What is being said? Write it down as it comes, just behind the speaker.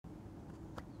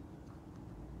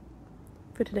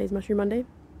for today's Mushroom Monday,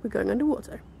 we're going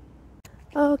underwater.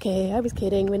 Okay, I was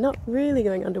kidding, we're not really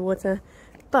going underwater,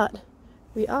 but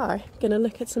we are going to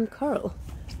look at some coral.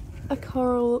 A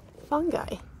coral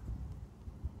fungi.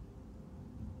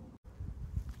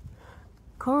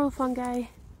 Coral fungi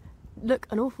look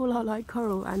an awful lot like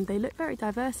coral and they look very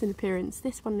diverse in appearance.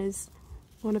 This one is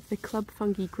one of the club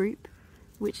fungi group,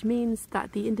 which means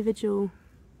that the individual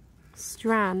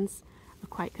strands are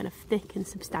quite kind of thick and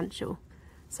substantial.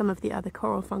 Some of the other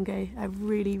coral fungi are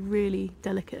really, really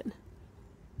delicate.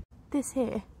 This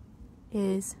here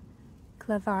is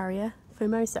Clavaria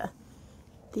fumosa,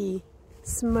 the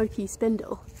smoky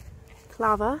spindle.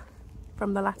 Clava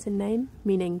from the Latin name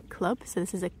meaning club, so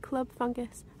this is a club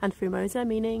fungus, and fumosa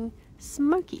meaning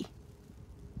smoky.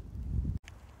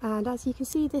 And as you can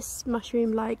see, this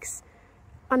mushroom likes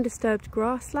undisturbed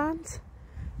grassland,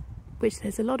 which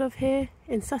there's a lot of here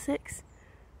in Sussex.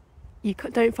 You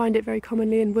don't find it very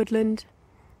commonly in woodland,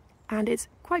 and it's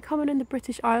quite common in the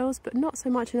British Isles, but not so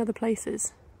much in other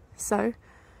places. So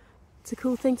it's a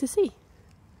cool thing to see.